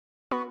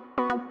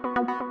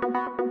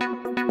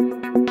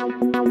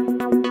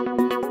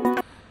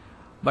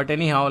But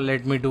anyhow,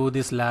 let me do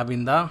this lab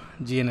in the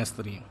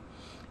GNS3.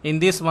 In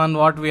this one,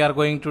 what we are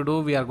going to do,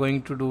 we are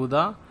going to do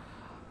the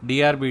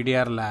DR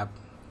BDR lab.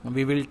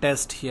 We will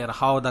test here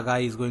how the guy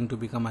is going to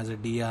become as a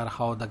DR,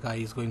 how the guy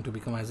is going to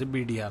become as a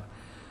BDR.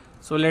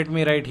 So let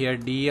me write here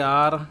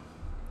DR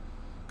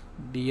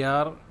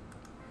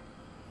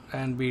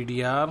and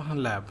BDR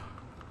lab.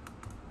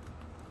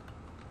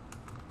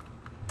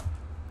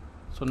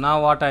 So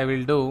now what I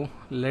will do,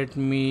 let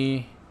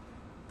me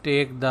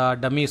take the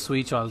dummy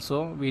switch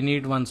also. We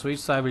need one switch,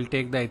 so I will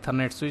take the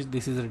Ethernet switch.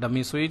 This is a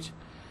dummy switch,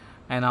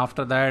 and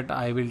after that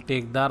I will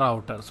take the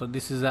router. So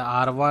this is a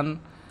R1,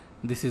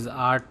 this is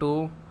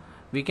R2.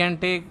 We can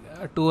take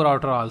two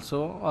router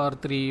also, or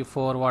 3,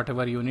 4,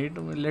 whatever you need.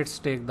 Let's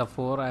take the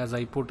 4 as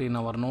I put in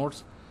our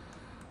notes.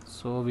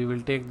 So we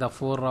will take the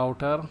 4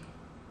 router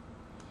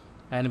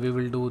and we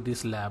will do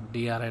this lab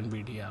DR and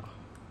BDR.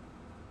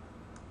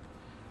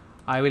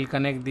 I will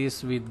connect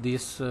this with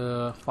this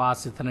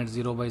fast Ethernet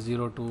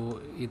 0x0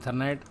 to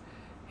Ethernet.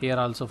 Here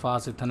also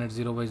fast Ethernet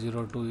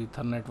 0x0 to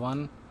Ethernet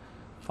 1,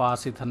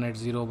 fast Ethernet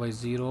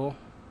 0x0.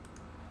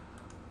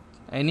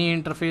 Any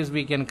interface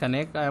we can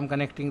connect. I am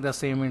connecting the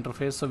same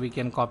interface, so we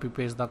can copy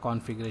paste the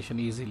configuration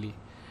easily.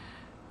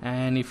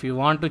 And if you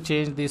want to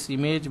change this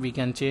image, we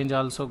can change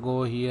also.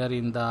 Go here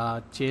in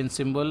the change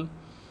symbol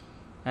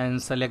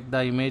and select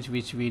the image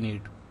which we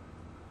need.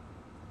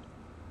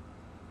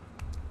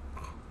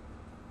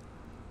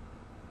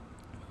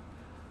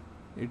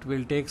 It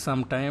will take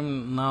some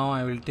time. Now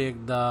I will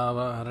take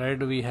the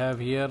red we have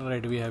here,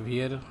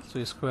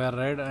 so square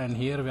red, and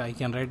here I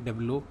can write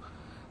W.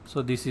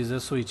 So this is a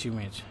switch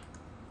image.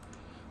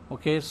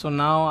 Okay, so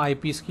now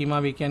IP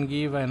schema we can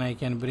give, and I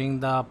can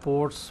bring the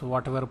ports,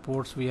 whatever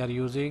ports we are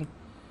using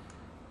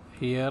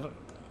here.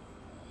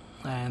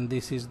 And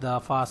this is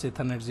the fast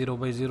Ethernet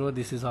 0x0.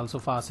 This is also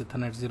fast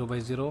Ethernet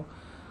 0x0.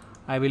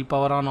 I will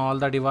power on all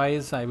the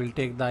device. I will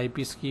take the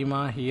IP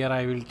schema. Here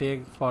I will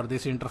take for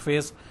this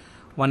interface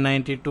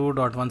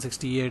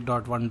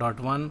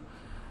 192.168.1.1,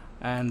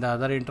 and the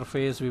other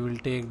interface we will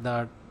take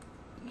that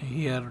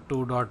here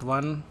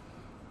 2.1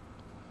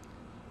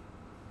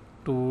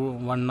 to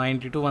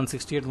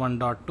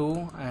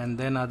 192.168.1.2, and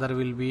then other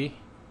will be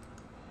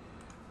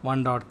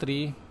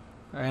 1.3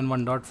 and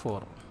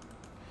 1.4.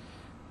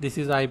 This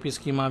is IP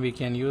schema we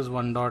can use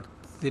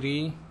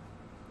 1.3,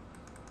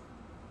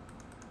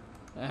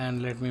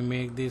 and let me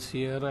make this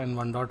here, and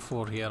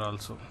 1.4 here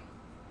also.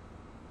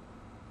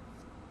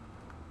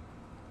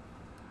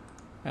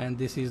 And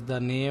this is the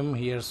name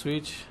here,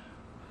 switch.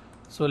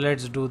 So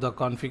let's do the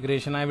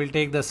configuration. I will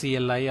take the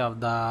CLI of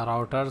the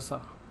routers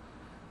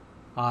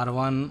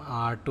R1,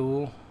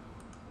 R2,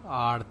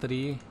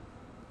 R3,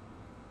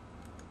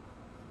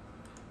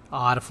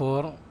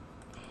 R4,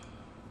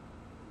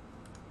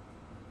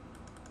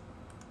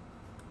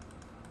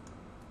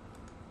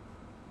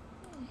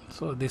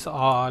 so this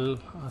all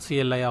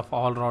CLI of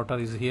all router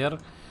is here.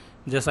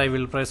 Just I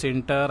will press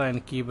enter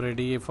and keep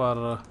ready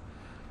for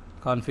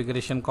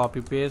configuration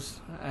copy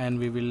paste, and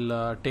we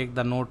will take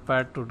the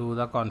notepad to do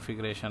the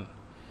configuration.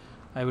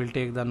 I will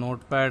take the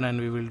notepad and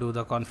we will do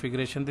the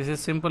configuration. This is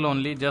simple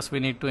only, just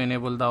we need to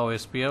enable the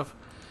OSPF.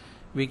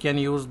 We can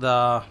use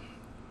the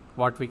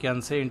what we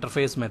can say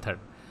interface method.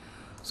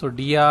 So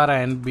DR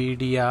and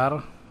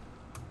BDR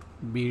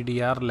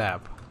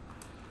lab.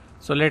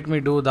 So let me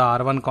do the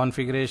R1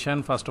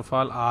 configuration. First of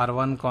all,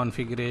 R1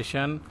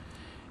 configuration,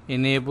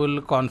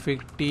 enable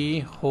config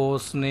T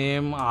host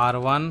name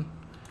R1,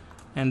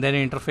 and then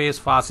interface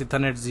fast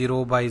Ethernet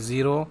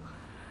 0x0.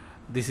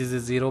 This is a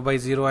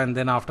 0x0, and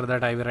then after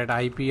that I will write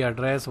IP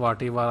address,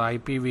 whatever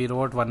IP we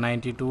wrote,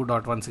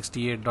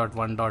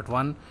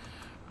 192.168.1.1,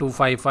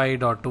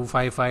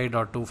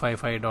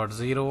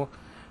 255.255.255.0.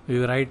 we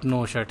will write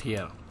no shut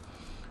here.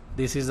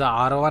 This is the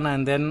R1,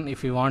 and then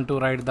if you want to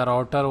write the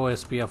router,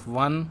 OSPF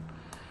 1,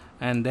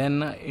 and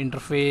then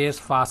interface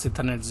fast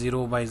Ethernet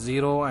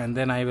 0x0, and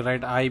then I will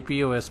write IP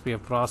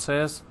OSPF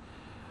process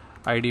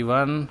ID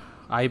 1,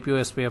 IP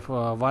OSPF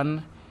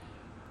 1,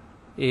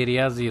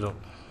 area 0.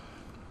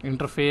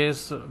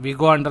 Interface, we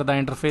go under the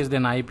interface,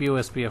 then IP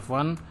OSPF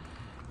 1,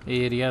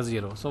 area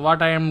 0. So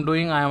what I am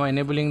doing, I am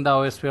enabling the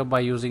OSPF by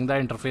using the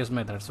interface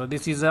method. So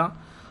this is a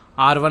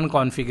R1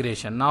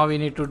 configuration. Now we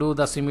need to do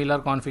the similar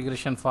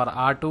configuration for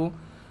R2.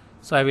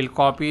 So I will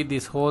copy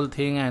this whole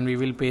thing and we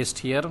will paste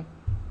here.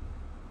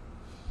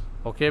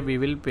 Okay, we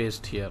will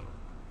paste here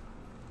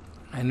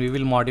and we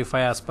will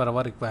modify as per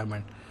our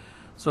requirement.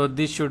 So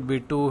this should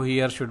be 2,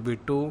 here should be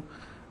 2,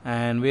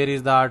 and where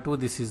is the R2?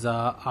 This is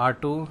the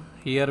R2.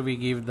 Here we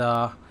give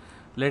the,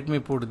 let me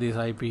put this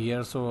IP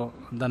here so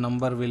the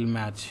number will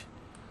match.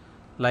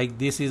 Like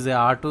this is a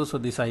R2, so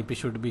this IP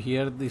should be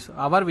here. This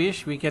our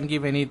wish, we can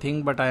give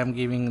anything, but I am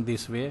giving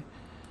this way.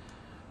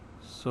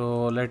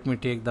 So let me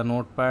take the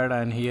notepad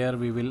and here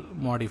we will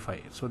modify.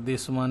 So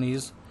this one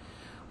is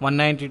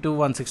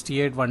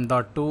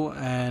 192.168.1.2,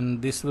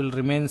 and this will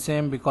remain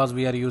same because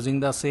we are using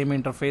the same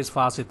interface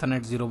fast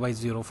Ethernet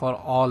 0x0 for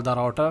all the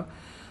router.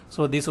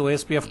 So this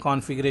OSPF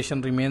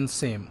configuration remains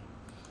same.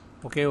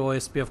 Okay,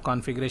 OSPF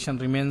configuration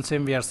remains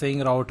same. We are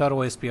saying router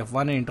OSPF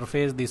 1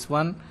 interface, this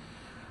one.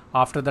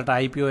 After that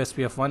IP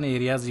OSPF 1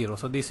 area 0.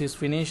 So this is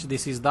finished.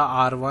 This is the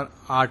R1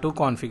 R2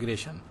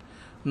 configuration.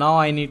 Now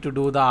I need to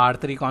do the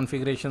R3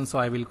 configuration. So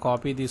I will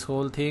copy this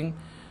whole thing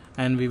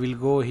and we will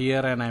go here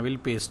and I will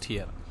paste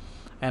here.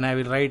 And I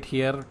will write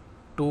here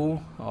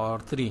 2 or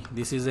 3.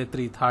 This is a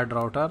third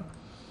router.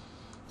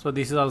 So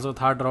this is also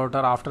third router.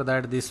 After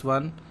that, this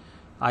one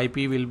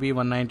IP will be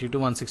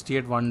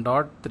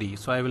 192.168.1.3.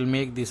 So I will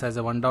make this as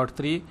a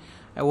 1.3.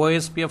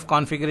 OSPF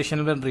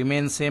configuration will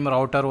remain same.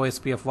 Router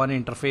OSPF 1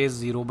 interface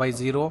 0 by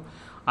 0.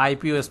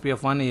 IP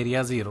OSPF 1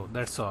 area 0.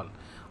 That's all.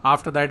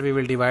 After that, we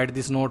will divide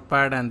this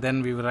notepad and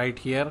then we will write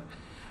here.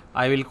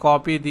 I will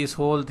copy this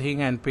whole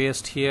thing and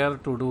paste here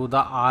to do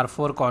the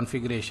R4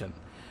 configuration.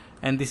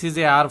 And this is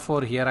a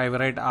R4 here. I will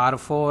write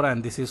R4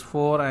 and this is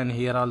 4 and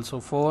here also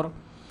 4.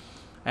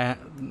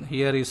 And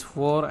here is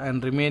 4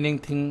 and remaining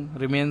thing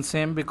remains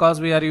same because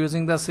we are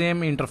using the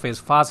same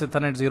interface, fast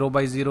Ethernet 0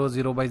 by 0,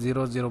 0 by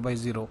 0, 0 by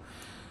 0.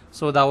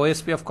 So the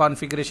OSPF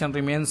configuration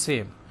remains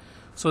same.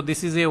 So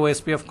this is a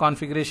OSPF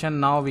configuration.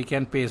 Now we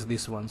can paste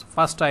this one. So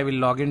first I will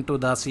log into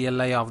the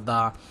CLI of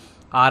the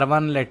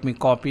R1. Let me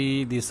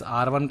copy this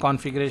R1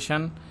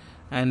 configuration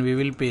and we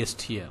will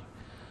paste here.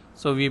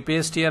 So we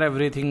paste here,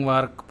 everything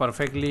work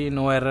perfectly,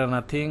 no error,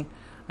 nothing.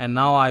 And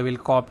now I will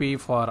copy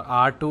for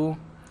R2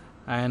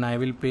 and I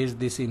will paste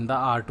this in the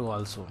R2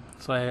 also.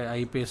 So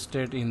I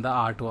pasted in the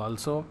R2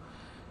 also.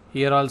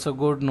 Here also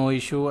good, no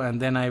issue.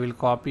 And then I will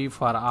copy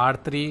for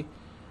R3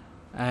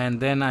 and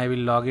then I will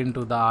log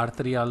into the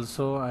R3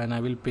 also and I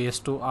will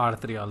paste to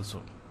R3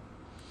 also.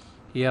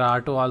 Here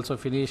R2 also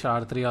finish,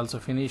 R3 also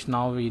finish.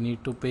 Now we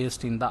need to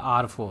paste in the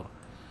R4.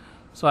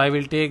 So I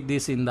will take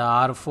this in the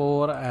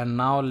R4 and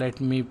now let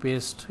me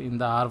paste in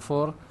the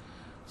R4.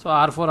 So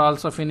R4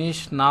 also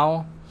finished.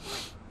 Now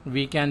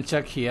we can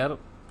check here.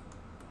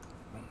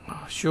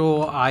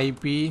 Show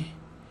IP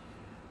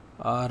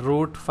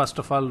root. First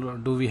of all,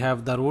 do we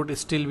have the root?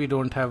 Still we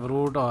don't have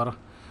root, or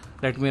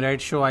let me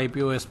write show IP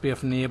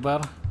OSPF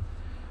neighbor.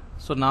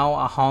 So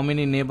now how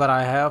many neighbor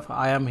I have?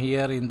 I am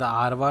here in the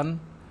R1.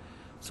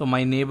 So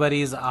my neighbor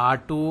is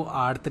R2,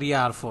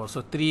 R3, R4.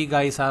 So 3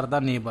 guys are the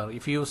neighbor.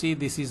 If you see,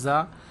 this is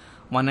the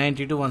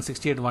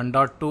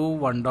 192.168.1.2,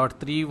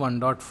 1.3,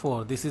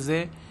 1.4. This is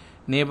a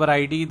neighbor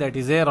ID, that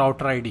is a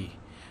router ID,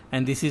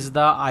 and this is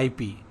the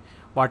IP.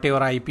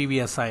 Whatever IP we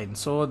assign,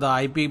 so the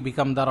IP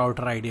become the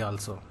router ID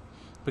also,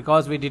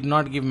 because we did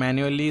not give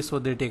manually, so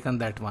they taken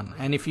that one.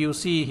 And if you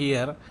see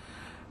here,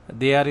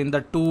 they are in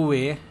the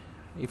two-way.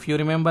 If you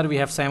remember, we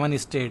have 7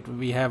 state.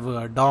 We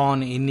have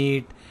dawn,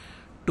 init,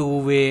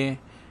 two-way,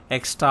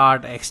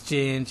 exstart,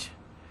 exchange,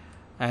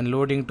 and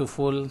loading to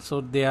full.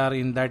 So they are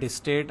in that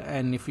state.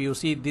 And if you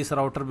see, this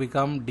router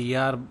become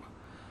DR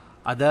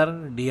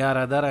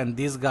other, and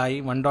this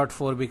guy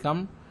 1.4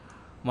 become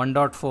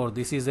 1.4.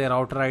 This is a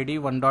router ID.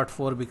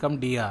 1.4 become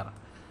DR.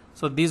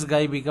 So this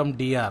guy become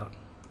DR.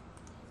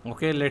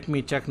 Okay, let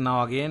me check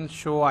now again.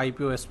 Show IP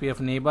OSPF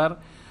neighbor.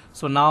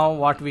 So now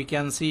what we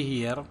can see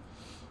here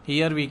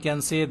we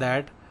can say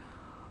that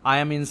I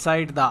am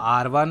inside the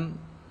R1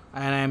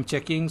 and I am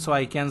checking. So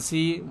I can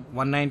see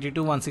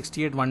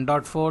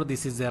 192.168.1.4.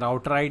 this is a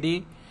router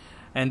ID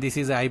and this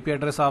is the IP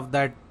address of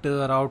that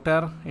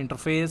router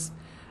interface,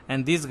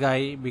 and this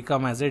guy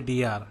become as a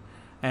DR.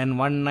 And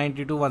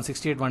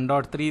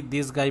 192.168.1.3,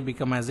 this guy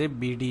become as a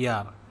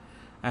BDR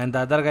and the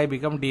other guy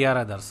become DR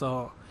other.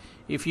 So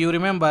if you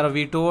remember,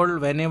 we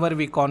told whenever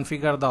we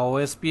configure the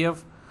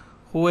OSPF,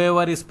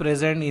 whoever is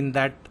present in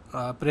that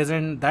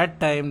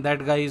time,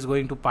 that guy is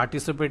going to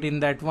participate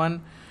in that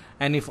one.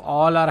 And if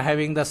all are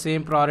having the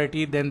same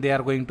priority, then they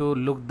are going to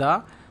look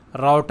the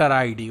router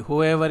ID.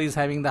 Whoever is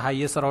having the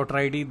highest router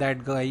ID,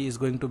 that guy is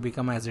going to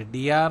become as a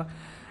DR,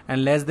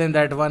 and less than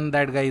that one,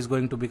 that guy is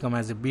going to become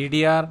as a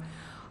BDR.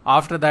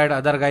 After that,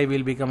 other guy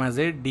will become as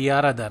a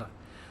DR other.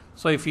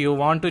 So if you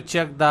want to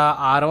check the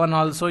R1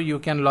 also, you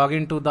can log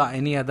into the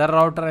any other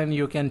router and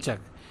you can check.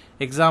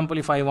 Example,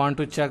 if I want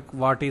to check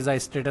what is the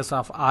status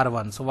of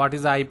R1. So what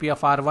is the IP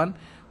of R1?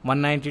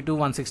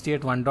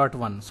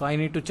 192.168.1.1. So I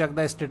need to check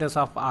the status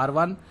of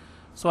R1.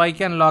 So I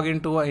can log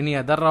into any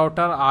other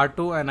router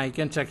R2 and I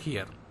can check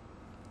here.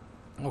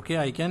 Okay,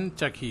 I can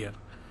check here.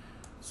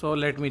 So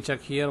let me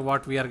check here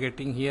what we are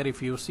getting here.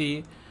 If you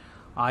see,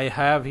 I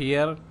have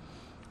here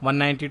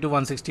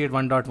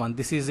 192.168.1.1.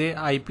 This is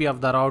a IP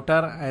of the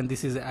router and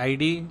this is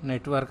ID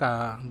network,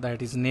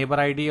 that is neighbor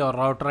ID or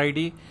router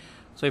ID.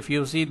 So if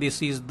you see,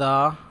 this is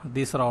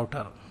this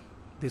router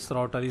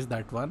is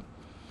that one.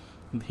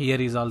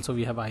 Here is also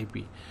we have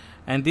IP,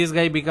 and this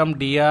guy become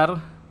DR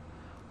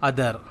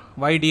other.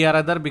 Why DR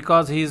other?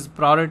 Because his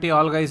priority,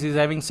 all guys is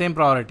having same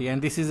priority,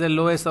 and this is the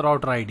lowest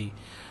router ID.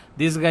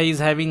 This guy is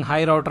having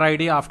high router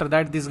ID. After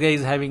that, this guy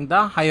is having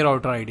the high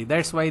router ID.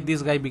 That's why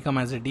this guy become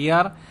as a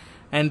DR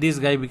and this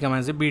guy become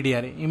as a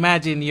BDR.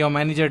 Imagine your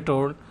manager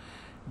told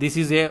this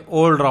is a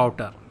old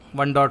router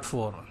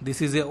 1.4.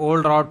 This is a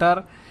old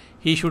router.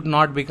 He should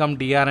not become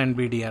DR and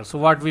BDR. So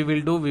what we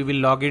will do, we will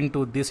log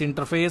into this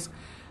interface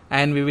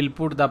and we will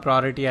put the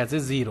priority as a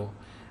 0.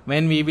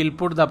 When we will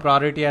put the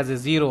priority as a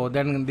 0,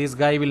 then this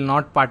guy will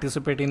not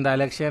participate in the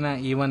election,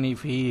 even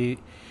if he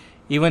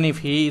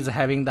is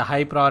having the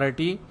high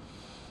priority.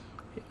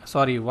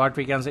 Sorry, what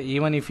we can say,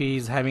 even if he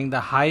is having the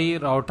high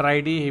router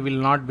ID, he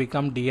will not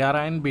become DR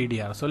and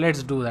BDR. So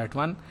let's do that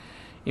one.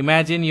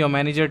 Imagine your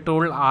manager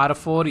told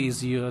R4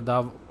 is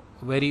the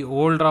very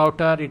old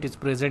router. It is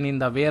present in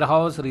the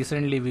warehouse.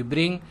 Recently we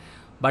bring,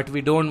 but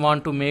we don't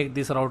want to make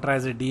this router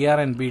as a DR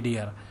and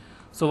BDR.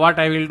 So what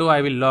I will do, I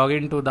will log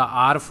into the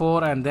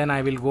R4 and then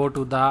I will go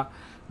to the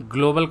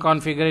global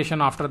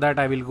configuration. After that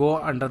I will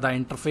go under the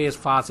interface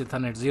fast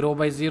Ethernet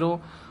 0x0.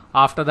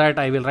 After that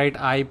I will write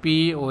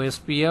IP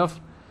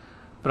OSPF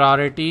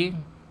priority,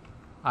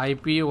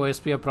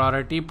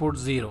 put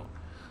 0.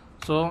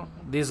 So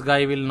this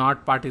guy will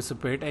not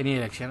participate any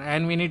election,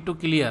 and we need to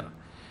clear.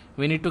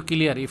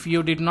 If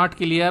you did not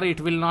clear, it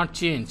will not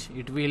change.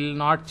 It will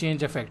not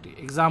change effect.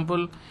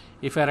 Example,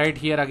 if I write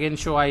here again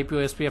show IP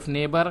OSPF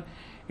neighbor,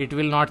 it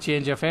will not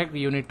change effect.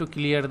 You need to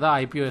clear the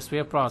IP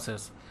OSPF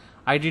process.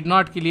 I did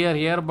not clear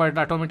here, but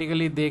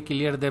automatically they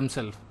clear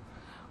themselves.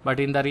 But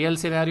in the real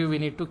scenario, we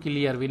need to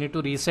clear. We need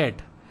to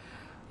reset.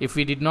 If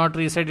we did not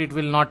reset, it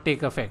will not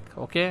take effect.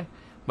 Okay.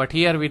 But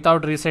here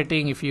without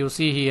resetting, if you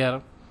see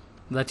here,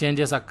 the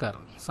changes occur.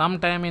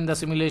 Sometime in the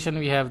simulation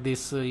we have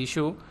this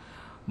issue,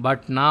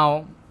 but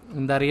now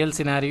in the real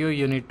scenario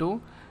you need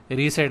to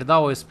reset the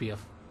OSPF.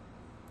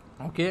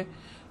 Okay.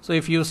 So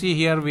if you see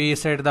here, we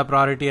set the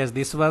priority as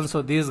this one.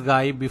 So this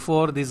guy,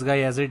 before this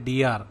guy as a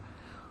DR,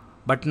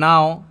 but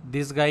now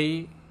this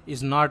guy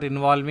is not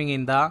involving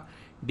in the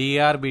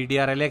DR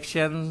BDR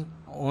elections.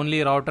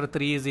 Only router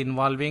 3 is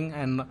involving,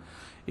 and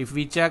if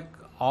we check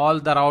all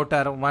the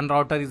router, one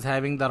router is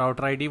having the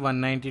router ID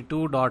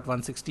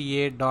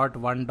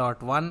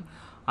 192.168.1.1,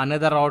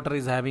 another router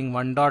is having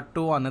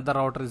 1.2, another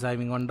router is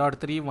having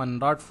 1.3,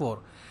 1.4.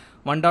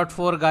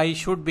 1.4 guy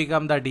should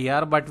become the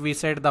DR, but we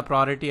set the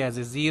priority as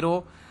a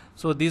 0.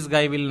 So this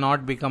guy will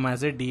not become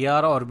as a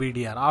DR or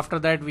BDR. After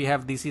that we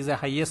have, this is a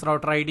highest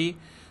router ID.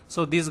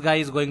 So this guy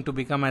is going to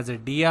become as a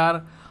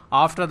DR.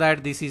 After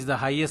that this is the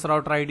highest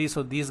router ID.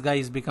 So this guy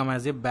is become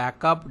as a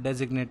backup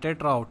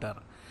designated router.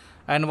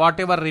 And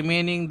whatever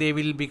remaining, they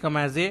will become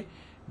as a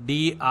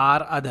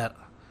DR other.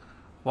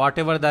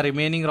 Whatever the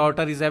remaining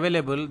router is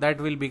available, that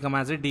will become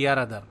as a DR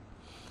other.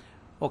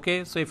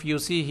 Okay. So if you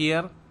see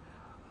here,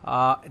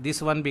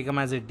 this one become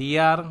as a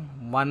DR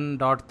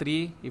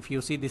 1.3. If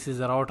you see, this is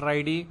a router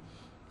ID,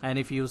 and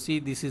if you see,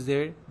 this is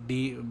a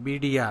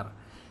BDR.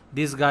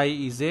 This guy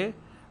is a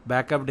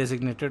backup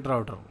designated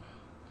router.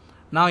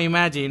 Now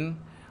imagine,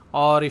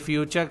 or if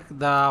you check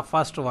the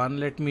first one,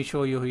 let me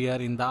show you here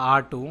in the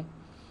R2.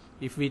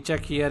 If we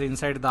check here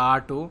inside the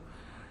R2,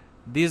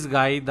 this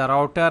guy, the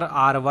router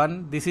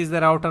R1, this is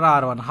the router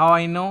R1. How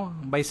I know?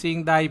 By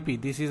seeing the IP.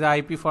 This is the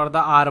IP for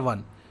the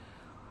R1,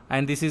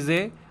 and this is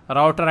a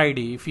router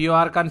ID. If you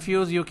are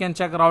confused, you can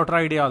check router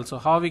ID also.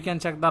 How we can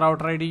check the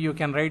router ID? You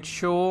can write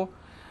show,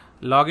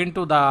 log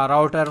into the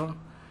router,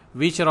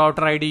 which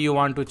router ID you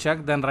want to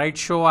check, then write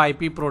show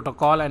IP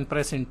protocol and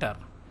press enter.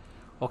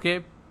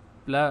 Okay,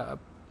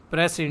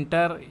 press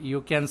enter,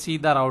 you can see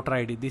the router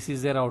ID. This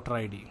is the router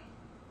ID.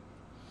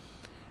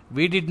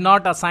 We did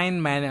not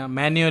assign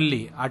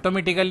manually.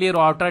 Automatically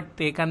router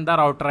taken the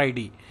router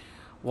ID.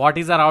 What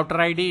is a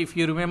router ID? If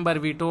you remember,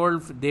 we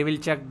told they will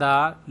check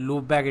the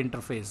loopback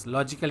interface,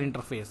 logical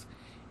interface.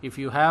 If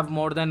you have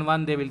more than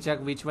one, they will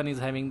check which one is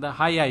having the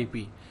high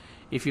IP.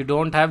 If you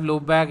don't have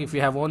loopback, if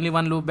you have only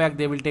one loopback,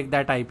 they will take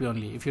that IP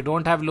only. If you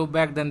don't have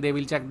loopback, then they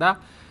will check the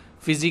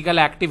physical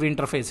active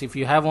interface. If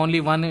you have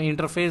only one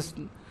interface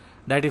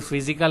that is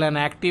physical and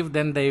active,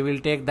 then they will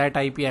take that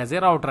IP as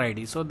a router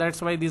ID. So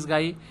that's why this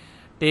guy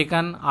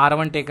taken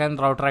R1 taken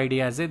router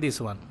ID as a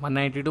this one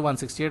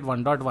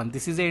 192.168.1.1.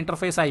 This is a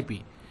interface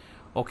IP.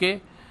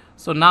 Okay.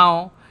 So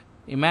now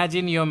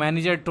imagine your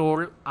manager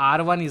told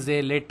R1 is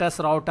a latest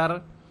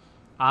router.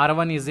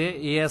 R1 is a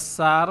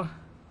ASR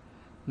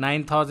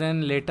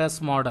 9000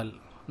 latest model,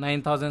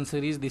 9000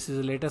 series. This is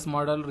the latest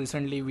model.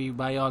 Recently we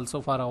buy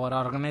also for our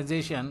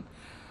organization.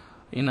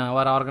 In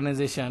our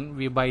organization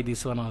we buy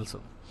this one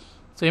also.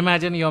 So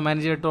imagine your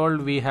manager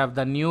told we have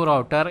the new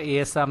router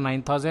ASR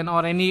 9000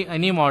 or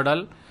any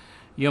model.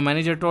 Your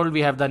manager told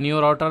we have the new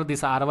router.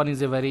 This R1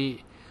 is a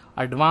very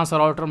advanced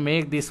router.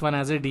 Make this one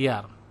as a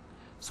DR.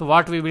 So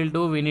what we will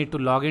do, we need to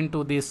log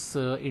into this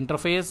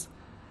interface,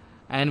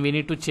 and we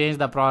need to change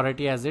the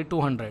priority as a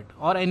 200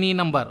 or any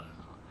number.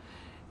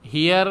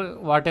 Here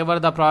whatever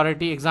the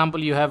priority,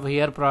 example you have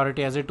here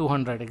priority as a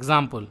 200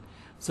 example.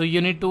 So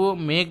you need to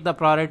make the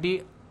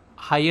priority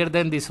higher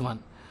than this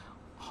one.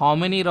 How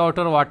many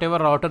router, whatever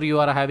router you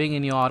are having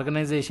in your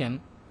organization,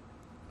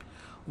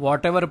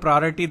 whatever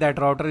priority that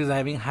router is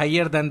having,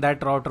 higher than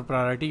that router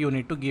priority you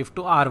need to give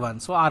to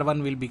R1. So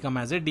R1 will become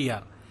as a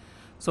DR.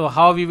 So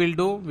how we will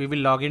do, we will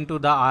log into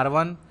the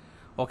R1,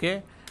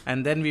 okay,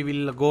 and then we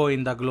will go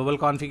in the global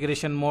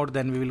configuration mode.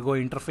 Then we will go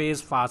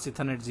interface fast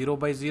Ethernet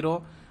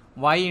 0x0.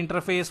 Why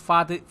interface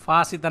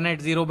fast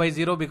Ethernet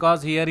 0x0?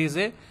 Because here is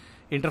a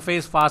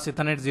interface fast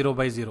Ethernet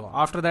 0/0.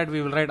 After that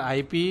we will write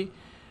IP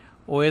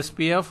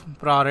OSPF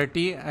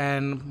priority,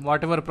 and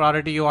whatever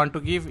priority you want to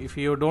give. If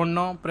you don't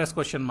know, press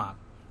question mark.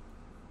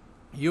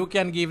 You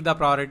can give the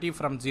priority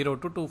from 0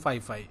 to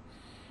 255.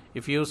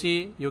 If you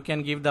see, you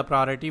can give the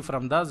priority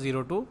from the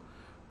 0 to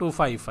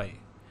 255.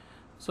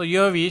 So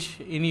your wish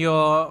in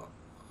your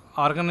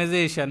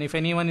organization, if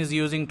anyone is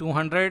using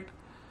 200,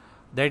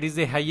 that is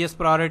the highest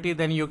priority,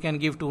 then you can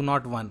give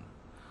 201.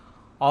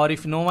 Or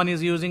if no one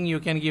is using, you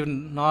can give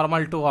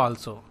normal 2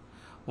 also.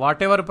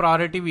 Whatever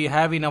priority we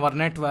have in our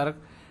network,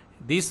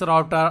 this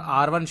router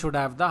R1 should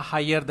have the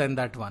higher than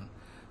that one.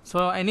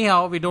 So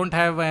anyhow, we don't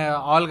have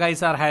all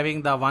guys are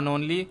having the 1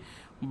 only,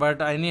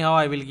 but anyhow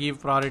I will give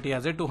priority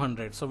as a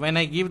 200. So when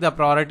I give the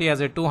priority as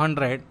a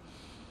 200,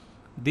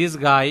 this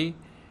guy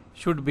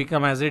should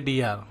become as a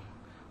DR.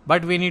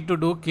 But we need to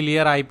do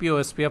clear IP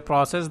OSPF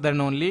process,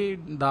 then only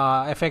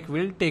the effect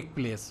will take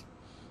place.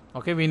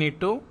 Okay, we need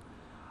to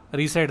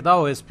reset the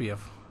OSPF.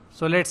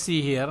 So let's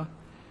see here.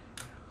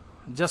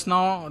 Just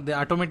now they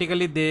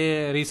automatically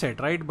they reset,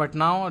 right? But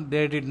now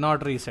they did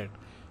not reset.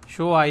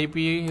 Show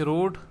IP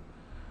root,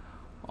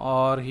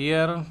 or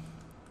here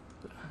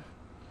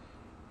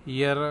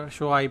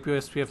show IP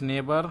OSPF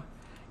neighbor.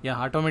 Yeah,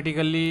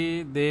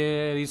 automatically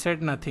they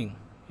reset nothing.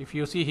 If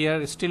you see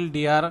here, still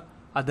DR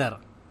other.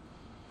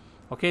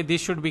 Okay,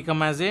 this should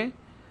become as a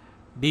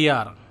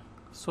DR.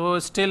 So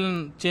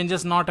still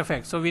changes not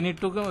effect. So we need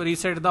to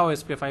reset the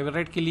OSPF. I will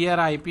write clear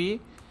IP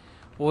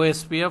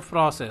OSPF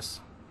process.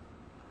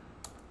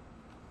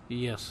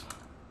 Yes.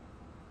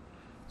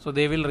 So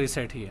they will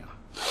reset here.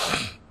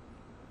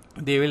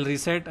 They will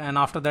reset, and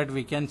after that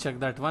we can check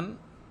that one.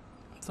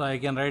 So I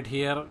can write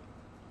here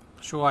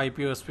show IP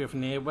OSPF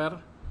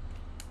neighbor.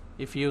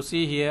 If you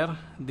see here,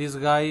 this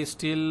guy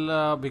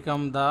still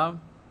become the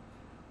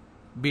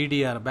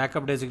BDR,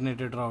 backup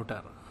designated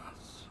router.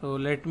 So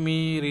let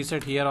me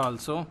reset here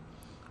also.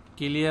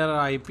 Clear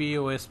IP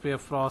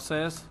OSPF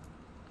process,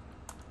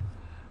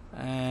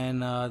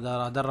 and the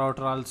other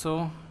router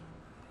also.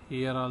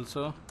 Here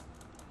also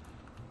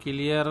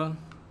clear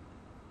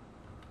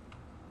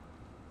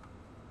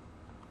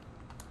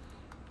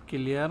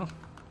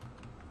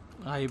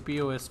IP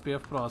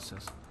OSPF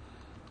process.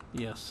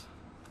 Yes,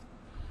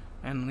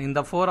 and in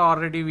the 4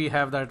 already we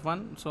have that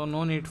one, so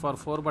no need for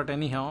 4. But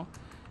anyhow,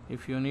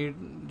 if you need,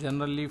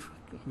 generally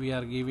we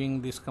are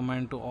giving this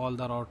command to all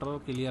the router,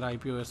 clear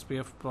IP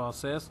OSPF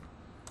process.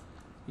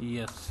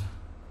 Yes,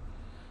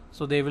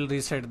 so they will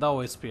reset the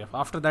OSPF.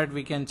 After that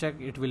we can check,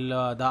 it will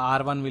the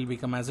R1 will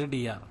become as a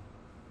DR.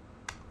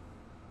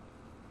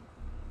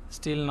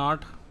 Still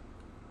not.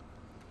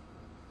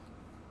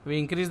 We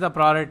increase the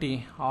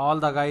priority. All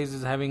the guys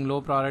is having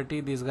low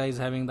priority, this guy is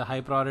having the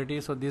high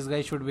priority, so this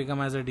guy should become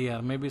as a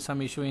DR. Maybe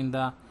some issue in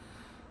the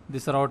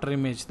this router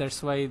image,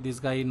 that's why this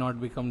guy not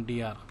become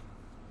DR.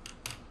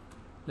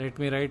 Let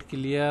me write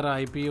clear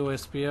IP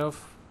OSPF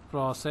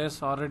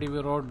process. Already we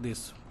wrote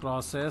this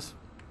process,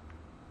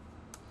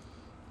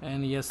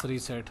 and yes,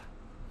 reset.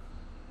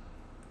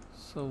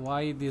 So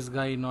why this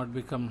guy not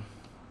become?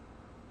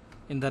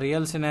 In the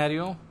real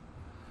scenario,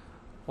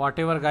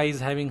 whatever guy is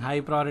having high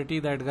priority,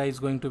 that guy is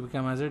going to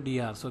become as a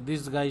DR. So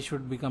this guy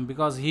should become,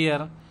 because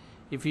here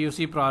if you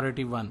see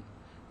priority 1,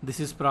 this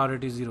is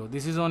priority 0,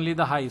 this is only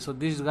the high, so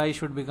this guy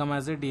should become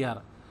as a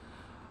DR.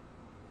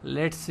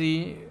 Let's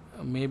see,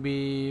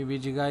 maybe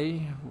which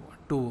guy?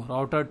 2,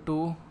 router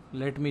 2.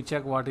 Let me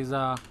check what is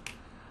the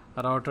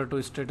router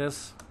 2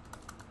 status.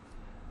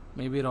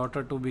 Maybe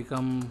router 2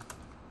 become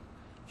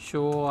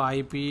show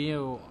IP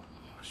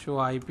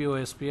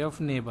OSPF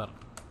neighbor.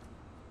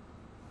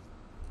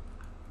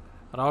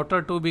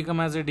 Router 2 become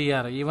as a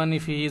DR even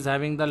if he is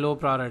having the low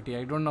priority.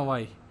 I don't know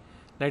why.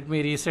 Let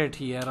me reset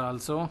here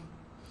also.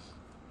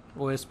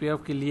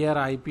 OSPF clear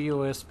IP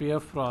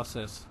OSPF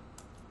process.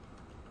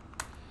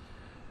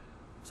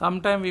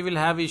 Sometime we will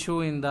have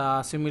issue in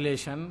the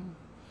simulation.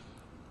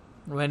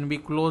 When we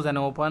close and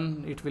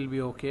open, it will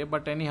be okay.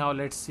 But anyhow,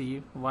 let's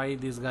see why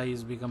this guy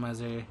is become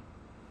as a.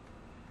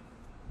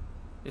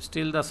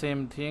 Still the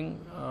same thing.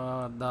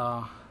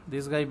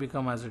 This guy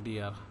become as a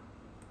DR.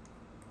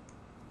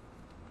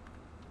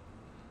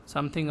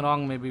 Something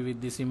wrong maybe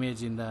with this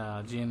image in the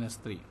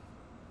GNS3.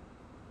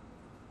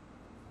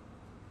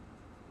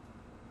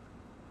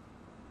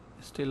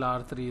 Still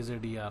R3 is a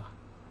DR.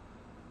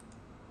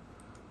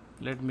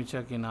 Let me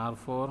check in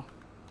R4.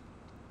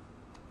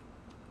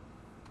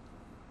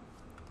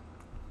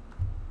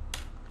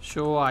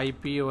 Show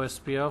IP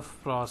OSPF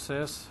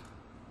process.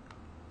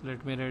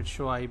 Let me write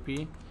show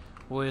IP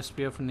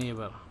OSPF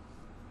neighbor.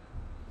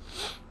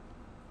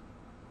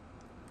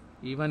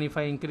 Even if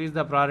I increase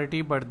the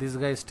priority, but this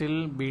guy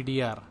still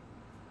BDR.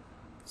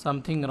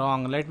 Something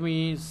wrong. Let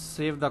me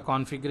save the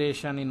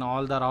configuration in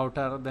all the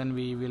router, then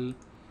we will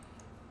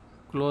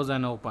close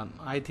and open.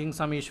 I think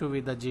some issue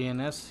with the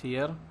GNS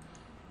here.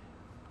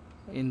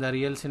 In the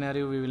real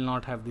scenario, we will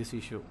not have this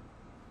issue.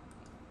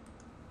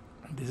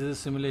 This is a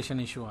simulation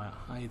issue,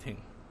 I think.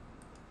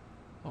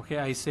 Okay,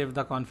 I save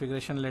the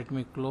configuration. Let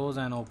me close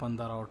and open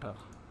the router.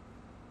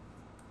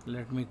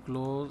 Let me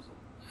close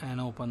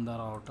and open the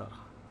router.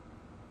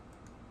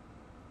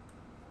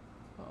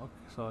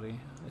 Okay, sorry,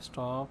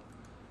 stop,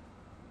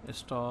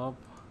 stop,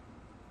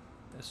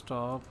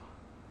 stop,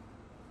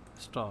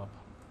 stop.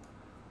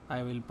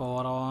 I will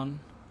power on.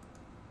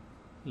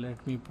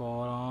 Let me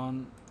power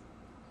on,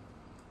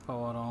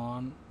 power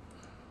on,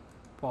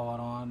 power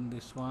on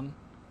this one,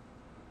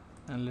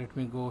 and let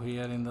me go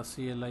here in the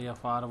CLI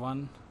of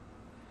R1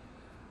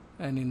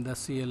 and in the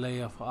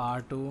CLI of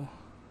R2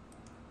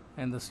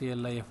 and the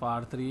CLI of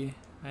R3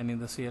 and in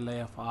the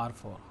CLI of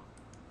R4.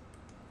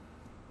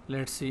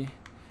 Let's see.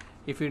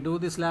 If we do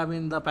this lab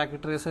in the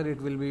packet tracer, it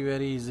will be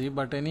very easy,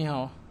 but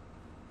anyhow,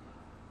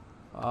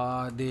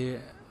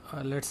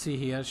 let's see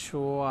here,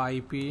 show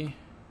IP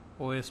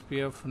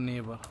OSPF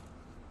neighbor.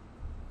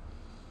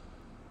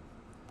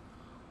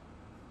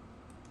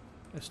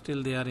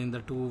 Still they are in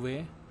the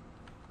two-way.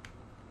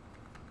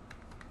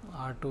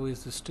 R2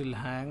 is still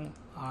hang,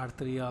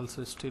 R3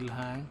 also still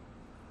hang,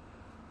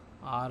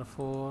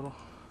 R4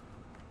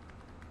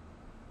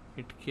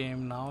 it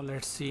came now.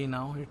 Let's see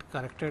now it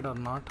corrected or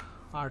not.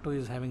 R2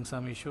 is having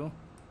some issue.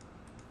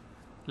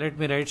 Let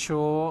me write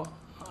show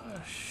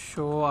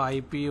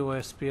IP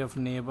OSPF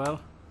neighbor.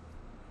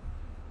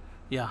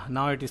 Yeah,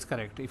 now it is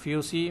correct. If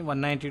you see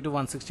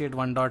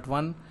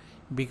 192.168.1.1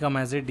 become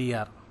as a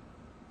DR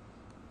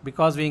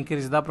because we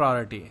increase the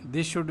priority.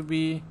 This should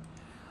be,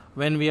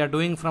 when we are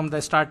doing from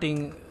the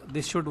starting,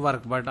 this should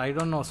work, but I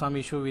don't know, some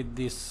issue with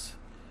this.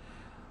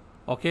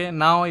 Okay,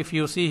 now if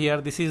you see here,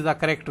 this is the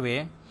correct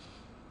way.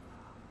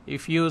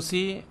 If you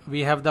see,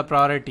 we have the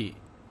priority.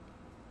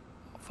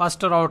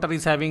 First router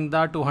is having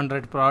the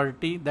 200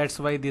 priority, that's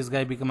why this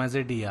guy become as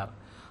a DR.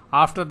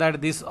 After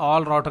that, this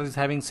all router is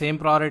having same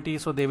priority,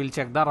 so they will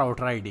check the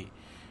router ID.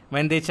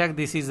 When they check,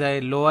 this is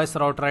a lowest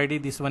router ID,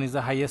 this one is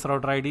the highest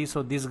router ID,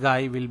 so this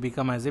guy will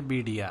become as a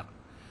BDR.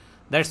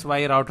 That's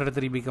why router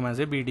 3 become as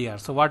a BDR.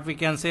 So what we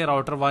can say,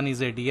 router 1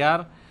 is a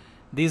DR,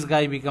 this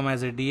guy become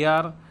as a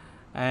DR,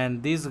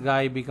 and this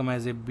guy become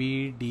as a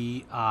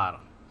BDR.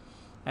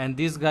 And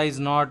this guy is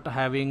not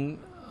having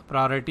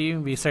priority,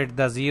 we set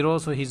the 0,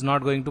 so he's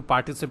not going to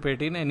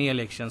participate in any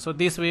election. So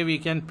this way we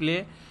can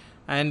play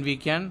and we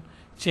can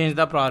change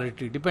the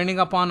priority depending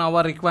upon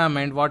our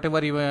requirement. Whatever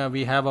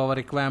we have our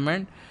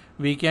requirement,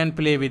 we can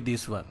play with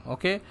this one.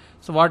 Okay,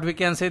 so what we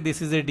can say,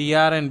 this is a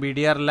DR and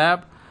BDR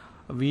lab.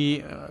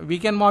 We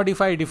can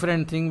modify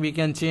different thing, we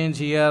can change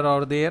here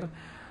or there.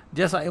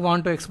 Just I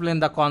want to explain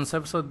the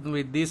concept, so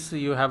with this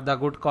you have the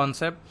good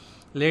concept.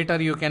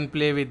 Later you can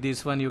play with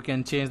this one, you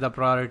can change the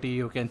priority,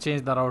 you can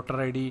change the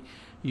router ID,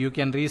 you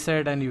can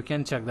reset and you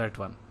can check that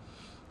one.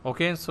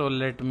 Okay, so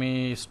let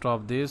me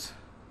stop this.